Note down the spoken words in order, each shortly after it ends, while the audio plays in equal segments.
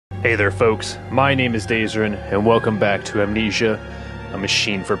Hey there, folks. My name is Dazerin, and welcome back to Amnesia, a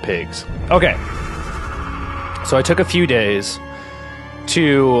machine for pigs. Okay, so I took a few days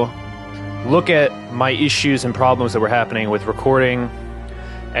to look at my issues and problems that were happening with recording,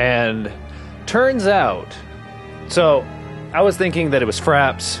 and turns out, so I was thinking that it was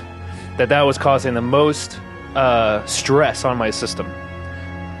Fraps, that was causing the most stress on my system.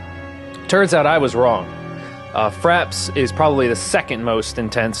 Turns out I was wrong. Fraps is probably the second most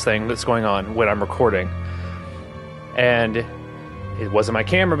intense thing that's going on when I'm recording. And it wasn't my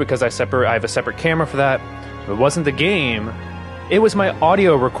camera because I have a separate camera for that. It wasn't the game. It was my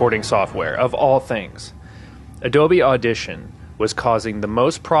audio recording software, of all things. Adobe Audition was causing the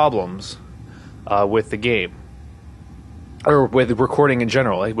most problems with the game. Or with recording in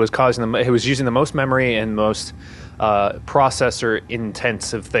general. It was using the most memory and most processor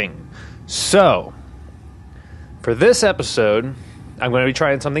intensive thing. So for this episode, I'm going to be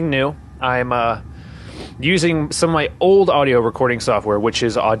trying something new. I'm using some of my old audio recording software, which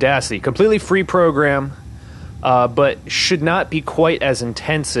is Audacity. Completely free program, but should not be quite as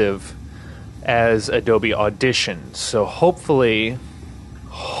intensive as Adobe Audition. So hopefully,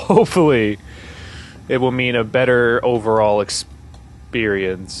 it will mean a better overall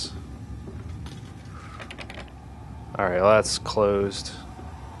experience. Alright, well, that's closed.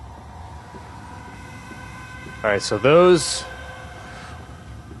 Alright, so those...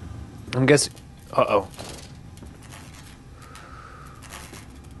 I'm guessing... Uh-oh.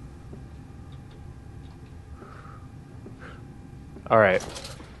 Alright.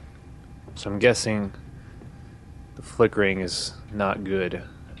 So I'm guessing the flickering is not good.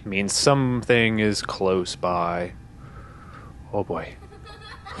 It means something is close by. Oh boy.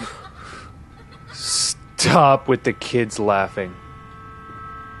 Stop with the kids laughing.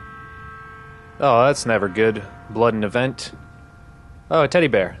 Oh, that's never good. Blood and event. Oh, a teddy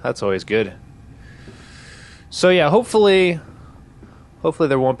bear. That's always good. So yeah, hopefully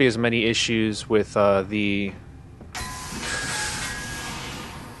there won't be as many issues with the...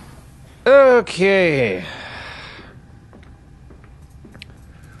 Okay.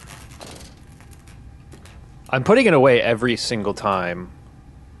 I'm putting it away every single time.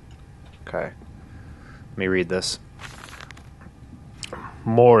 Okay. Let me read this.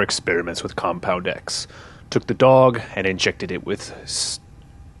 More experiments with Compound X. Took the dog and injected it with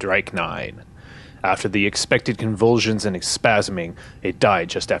strychnine. After the expected convulsions and spasming, it died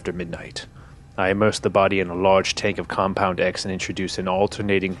just after midnight. I immersed the body in a large tank of Compound X and introduced an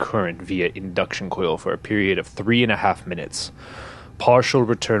alternating current via induction coil for a period of 3.5 minutes. Partial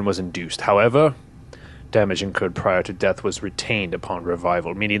return was induced. However, damage incurred prior to death was retained upon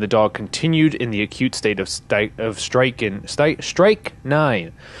revival, meaning the dog continued in the acute state of strychnine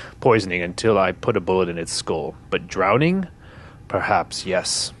poisoning until I put a bullet in its skull. But drowning? Perhaps,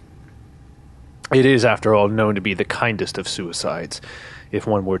 yes. It is, after all, known to be the kindest of suicides. If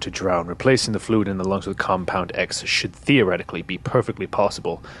one were to drown, replacing the fluid in the lungs with Compound X should theoretically be perfectly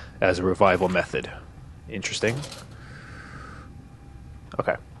possible as a revival method. Interesting.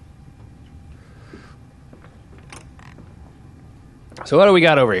 Okay. So what do we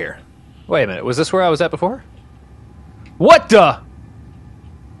got over here? Wait a minute, was this where I was at before? What the?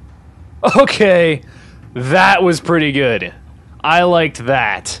 Okay, that was pretty good. I liked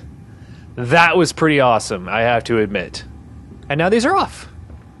that. That was pretty awesome, I have to admit. And now these are off.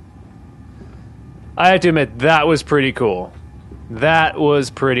 I have to admit, that was pretty cool. That was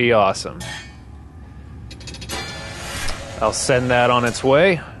pretty awesome. I'll send that on its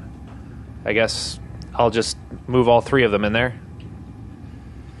way. I guess I'll just move all three of them in there.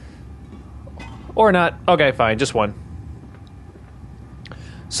 Or not. Okay, fine. Just one.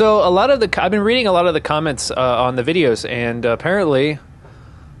 So I've been reading a lot of the comments on the videos, and apparently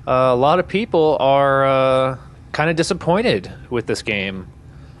a lot of people are kind of disappointed with this game,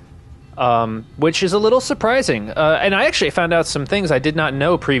 which is a little surprising. And I actually found out some things I did not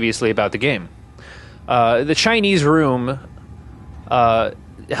know previously about the game. The Chinese Room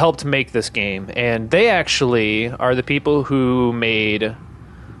helped make this game, and they actually are the people who made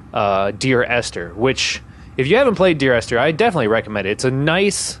Dear Esther, which, if you haven't played Dear Esther, I definitely recommend it. It's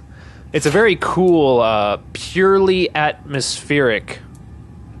a very cool, purely atmospheric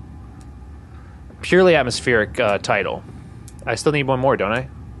title. I still need one more, don't I?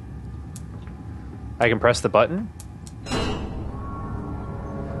 I can press the button?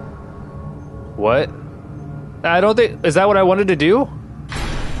 What? I don't think... Is that what I wanted to do?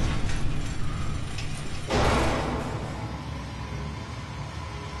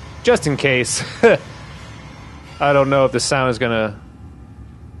 Just in case. I don't know if the sound is gonna...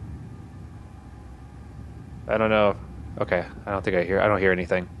 I don't know. Okay, I don't hear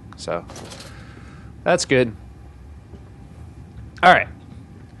anything. So that's good. All right.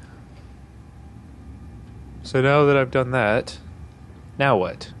 So now that I've done that, now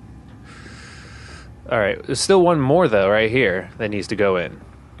what? All right, there's still one more though right here that needs to go in.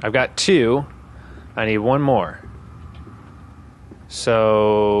 I've got 2. I need one more.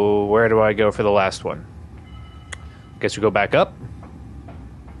 So where do I go for the last one? Guess we go back up?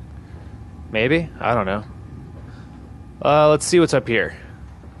 Maybe? I don't know. Let's see what's up here.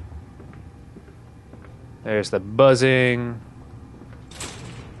 There's the buzzing.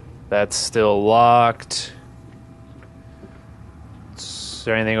 That's still locked. Is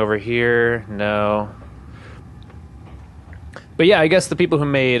there anything over here? No. But yeah, I guess the people who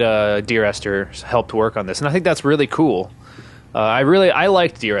made Dear Esther helped work on this, and I think that's really cool. I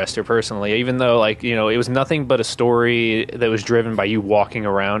liked Dear Esther personally, even though, like, you know, it was nothing but a story that was driven by you walking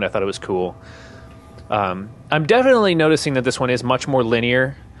around. I thought it was cool. I'm definitely noticing that this one is much more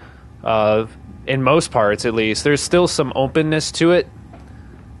linear, in most parts at least. There's still some openness to it,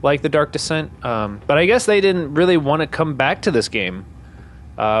 like The Dark Descent, but I guess they didn't really want to come back to this game.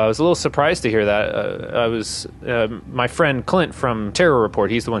 I was a little surprised to hear that. My friend Clint from Terror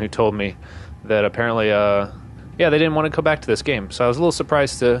Report, he's the one who told me that apparently, they didn't want to go back to this game. So I was a little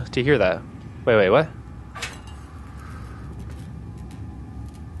surprised to hear that. Wait, what?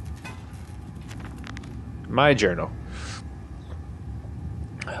 My journal.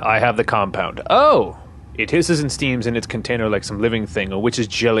 I have the compound. Oh! It hisses and steams in its container like some living thing, a witch's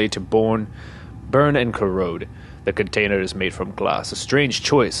jelly to burn and corrode. The container is made from glass, a strange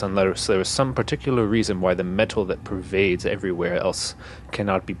choice unless there is some particular reason why the metal that pervades everywhere else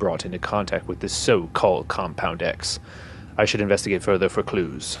cannot be brought into contact with this so-called Compound X. I should investigate further for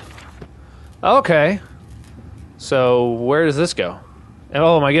clues. Okay. So, where does this go?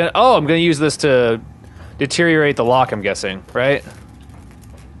 Oh, am I gonna... Oh, I'm gonna use this to deteriorate the lock, I'm guessing, right?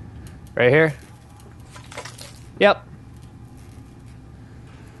 Right here? Yep.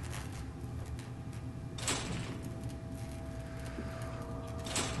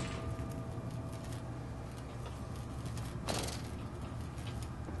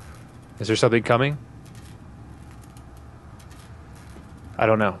 Is there something coming? I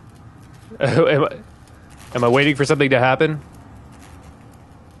don't know. Am I waiting for something to happen?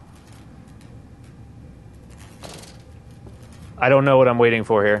 I don't know what I'm waiting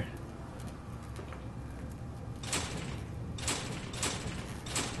for here.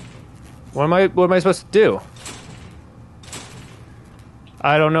 What am I supposed to do?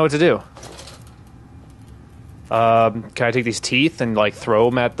 I don't know what to do. Can I take these teeth and, like, throw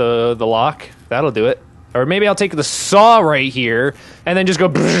them at the lock? That'll do it. Or maybe I'll take the saw right here and then just go...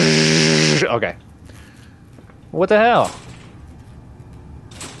 Okay. What the hell?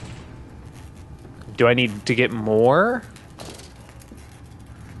 Do I need to get more?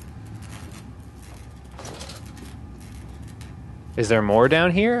 Is there more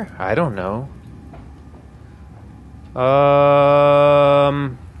down here? I don't know.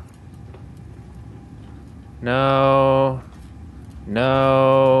 No.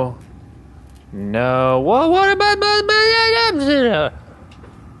 No. No. What about...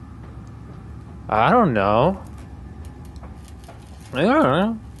 I don't know. I don't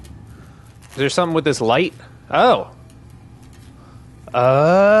know. Is there something with this light? Oh.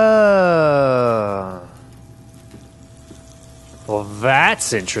 Well,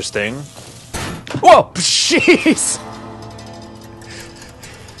 that's interesting. Whoa! Jeez!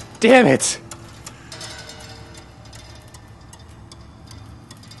 Damn it!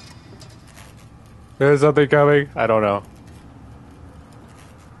 There's something coming. I don't know.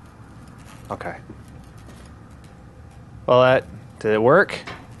 Okay. Well, did it work?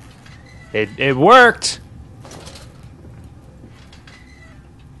 It worked!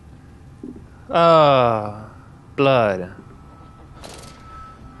 Blood.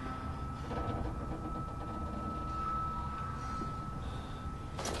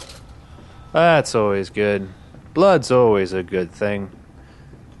 That's always good. Blood's always a good thing.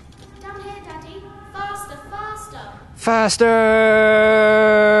 Down here, Daddy. Faster, faster. Faster!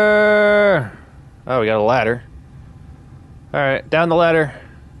 Oh, we got a ladder. Alright, down the ladder.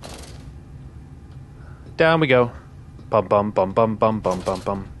 Down we go. Bum bum bum bum bum bum bum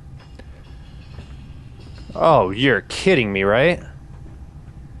bum. Oh, you're kidding me, right?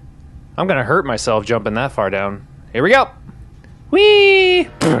 I'm gonna hurt myself jumping that far down. Here we go! Whee!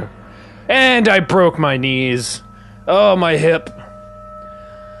 And I broke my knees. Oh, my hip.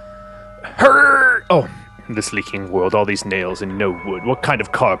 Hurt! Oh, this leaking world, all these nails and no wood. What kind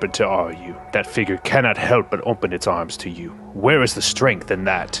of carpenter are you? That figure cannot help but open its arms to you. Where is the strength in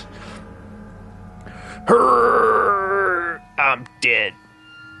that? Hurt! I'm dead.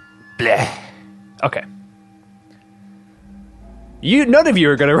 Bleh. Okay. None of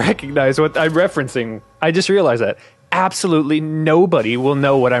you are going to recognize what I'm referencing. I just realized that. Absolutely nobody will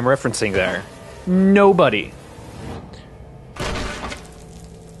know what I'm referencing there. Nobody.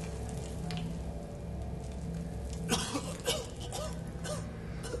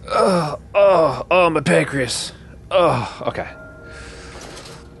 Oh, my pancreas. Oh, okay.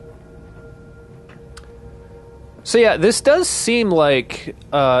 So yeah, this does seem like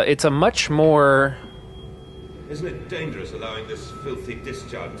it's a much more... Isn't it dangerous allowing this filthy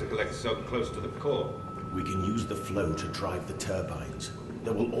discharge to collect so close to the core? We can use the flow to drive the turbines.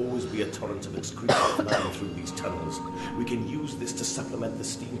 There will always be a torrent of excretion flowing through these tunnels. We can use this to supplement the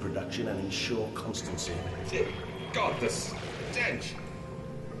steam production and ensure constancy. Dear God, the stench!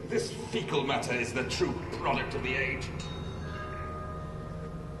 This fecal matter is the true product of the age.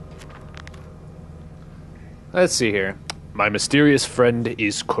 Let's see here. My mysterious friend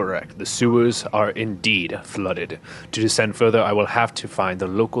is correct. The sewers are indeed flooded. To descend further, I will have to find the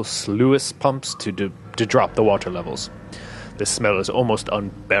local sluice pumps to drop the water levels. The smell is almost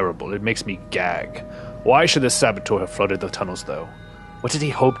unbearable. It makes me gag. Why should the saboteur have flooded the tunnels, though? What did he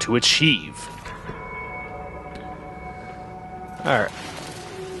hope to achieve? Alright.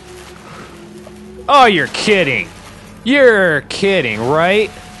 Oh, you're kidding. You're kidding, right?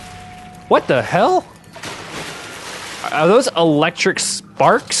 What the hell? Are those electric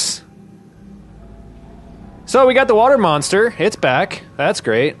sparks? So we got the water monster. It's back. That's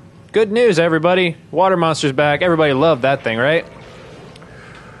great. Good news, everybody. Water monster's back. Everybody loved that thing, right?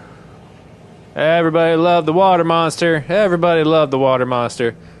 Everybody loved the water monster. Everybody loved the water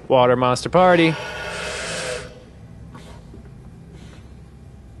monster. Water monster party.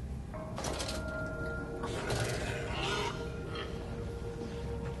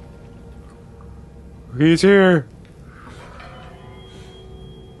 He's here.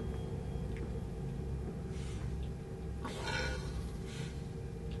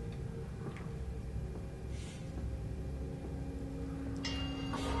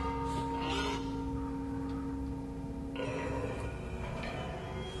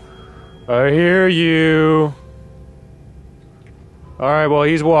 I hear you. Alright, well,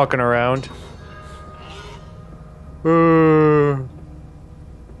 he's walking around. I'm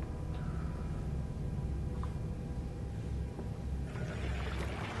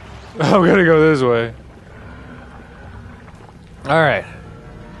gonna go this way. Alright.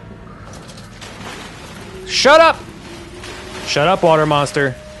 Shut up! Shut up, water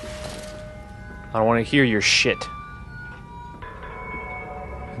monster. I don't want to hear your shit.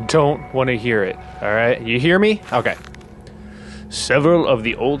 Don't want to hear it. Alright, you hear me? Okay. Several of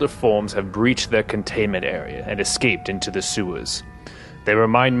the older forms have breached their containment area and escaped into the sewers. They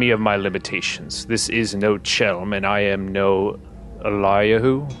remind me of my limitations. This is no Chelm, and I am no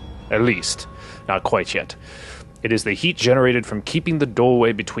Eliahu. At least, not quite yet. It is the heat generated from keeping the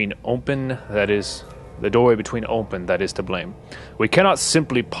doorway between open that is to blame. We cannot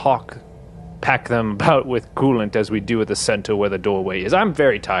simply pack them about with coolant as we do at the center where the doorway is. I'm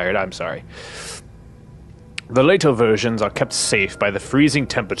very tired, I'm sorry. The later versions are kept safe by the freezing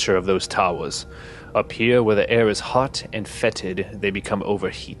temperature of those towers. Up here, where the air is hot and fetid, they become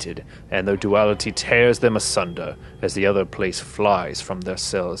overheated, and their duality tears them asunder as the other place flies from their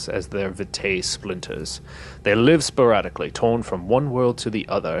cells as their vitae splinters. They live sporadically, torn from one world to the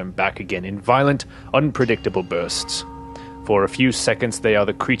other and back again in violent, unpredictable bursts. For a few seconds they are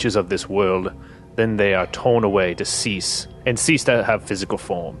the creatures of this world, then they are torn away to cease to have physical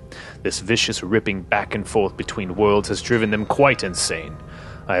form. This vicious ripping back and forth between worlds has driven them quite insane.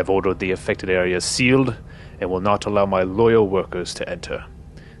 I have ordered the affected areas sealed and will not allow my loyal workers to enter.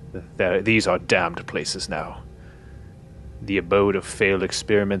 These are damned places now. The abode of failed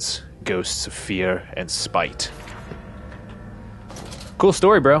experiments, ghosts of fear and spite. Cool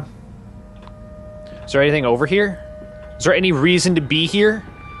story, bro. Is there anything over here? Is there any reason to be here?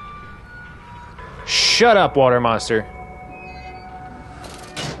 Shut up, water monster.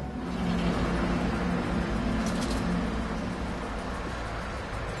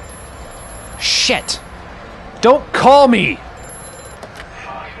 Shit! Don't call me!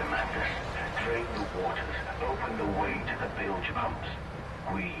 Faster, Mantis. Drain the waters. Open the way to the bilge pumps.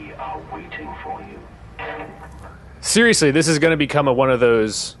 We are waiting for you. Seriously, this is going to become one of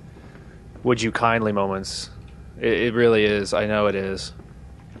those would you kindly moments. It really is. I know it is.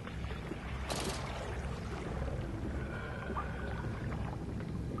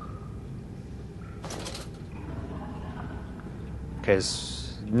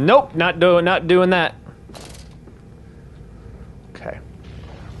 Because nope, not doing that. Okay.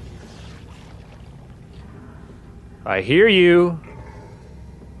 I hear you.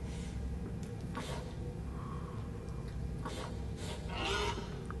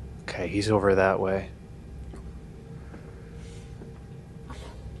 Okay, he's over that way.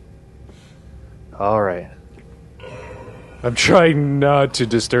 Alright. I'm trying not to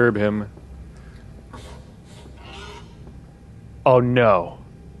disturb him. Oh no.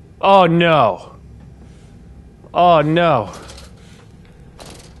 Oh no. Oh no.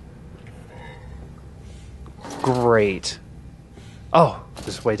 Great. Oh, this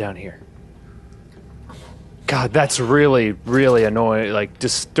is way down here. God, that's really, really annoying. Like,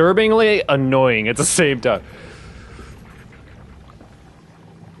 disturbingly annoying at the same time.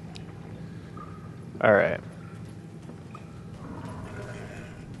 Alright.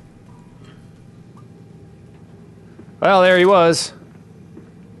 Well, there he was.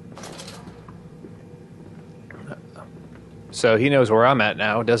 So he knows where I'm at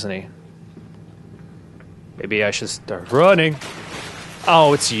now, doesn't he? Maybe I should start running.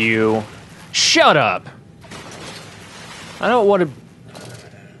 Oh, it's you. Shut up! I don't want to...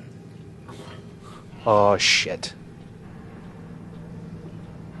 Oh, shit.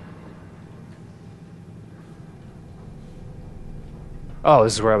 Oh,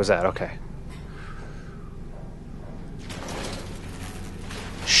 this is where I was at, okay.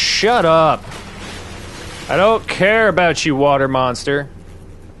 Shut up! I don't care about you, water monster.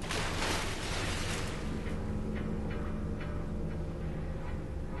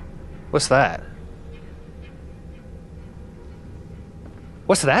 What's that?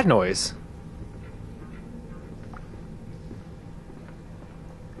 What's that noise?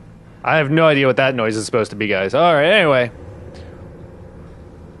 I have no idea what that noise is supposed to be, guys. Alright, anyway.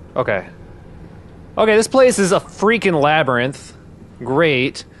 Okay. Okay, this place is a freaking labyrinth.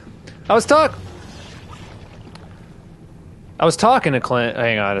 Great. I was talking to Clint.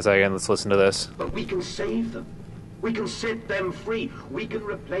 Hang on a second, let's listen to this. But we can save them. We can set them free. We can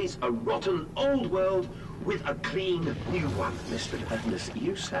replace a rotten old world with a clean new one. Mr. Madness,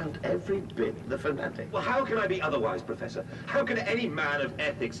 you sound every bit the fanatic. Well, how can I be otherwise, Professor? How can any man of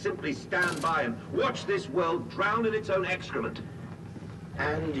ethics simply stand by and watch this world drown in its own excrement?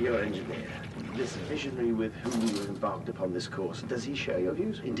 And your engineer, this visionary with whom you embarked upon this course, does he share your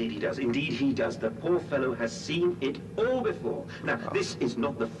views? Indeed he does. Indeed he does. The poor fellow has seen it all before. Now, this is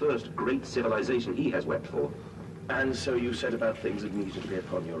not the first great civilization he has wept for. And so you set about things immediately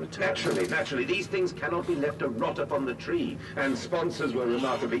upon your return? Naturally. These things cannot be left to rot upon the tree. And sponsors were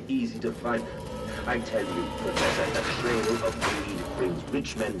remarkably easy to find. I tell you, Professor, a trail of weed brings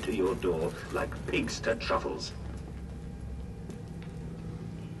rich men to your door like pigs to truffles.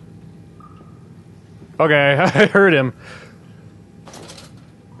 Okay, I heard him.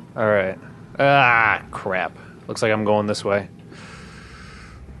 Alright. Ah, crap. Looks like I'm going this way.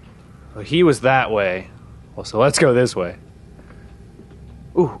 Well, he was that way. Well, so let's go this way.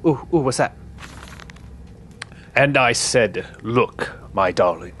 Ooh, what's that? And I said, "Look, my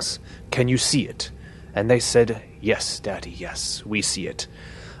darlings, can you see it?" And they said, "Yes, Daddy, yes, we see it.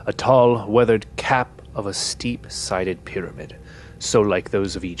 A tall, weathered cap of a steep-sided pyramid, so like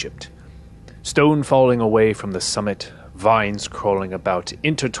those of Egypt. Stone falling away from the summit, vines crawling about,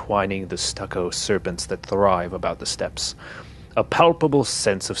 intertwining the stucco serpents that thrive about the steps. A palpable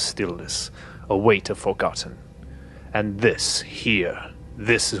sense of stillness, a weight of forgotten. And this, here,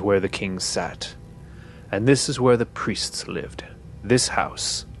 this is where the king sat. And this is where the priests lived. This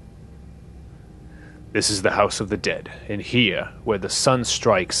house. This is the house of the dead. And here, where the sun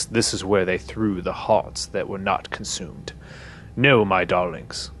strikes, this is where they threw the hearts that were not consumed. No, my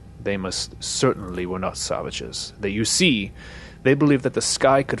darlings. They most certainly were not savages. That you see, they believed that the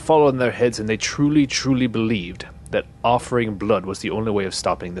sky could fall on their heads, and they truly, truly believed that offering blood was the only way of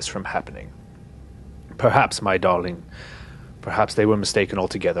stopping this from happening. Perhaps, my darling, perhaps they were mistaken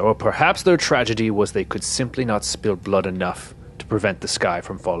altogether, or perhaps their tragedy was they could simply not spill blood enough to prevent the sky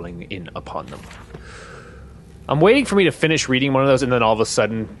from falling in upon them. I'm waiting for me to finish reading one of those, and then all of a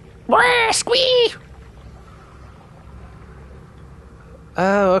sudden, squee!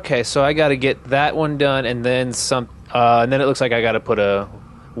 Oh, okay, so I gotta get that one done, and then and then it looks like I gotta put a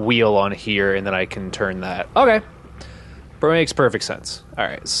wheel on here, and then I can turn that. Okay. Makes perfect sense.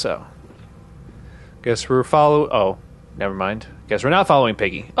 Alright, so. Guess we're oh, never mind. Guess we're not following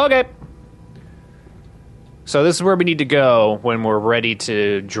Piggy. Okay. So this is where we need to go when we're ready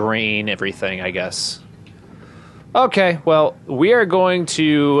to drain everything, I guess. Okay, well, we are going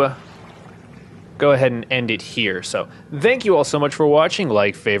to go ahead and end it here. So thank you all so much for watching.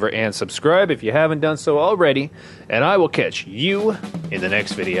 Like, favorite, and subscribe if you haven't done so already. And I will catch you in the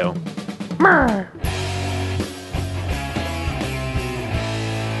next video. Murr.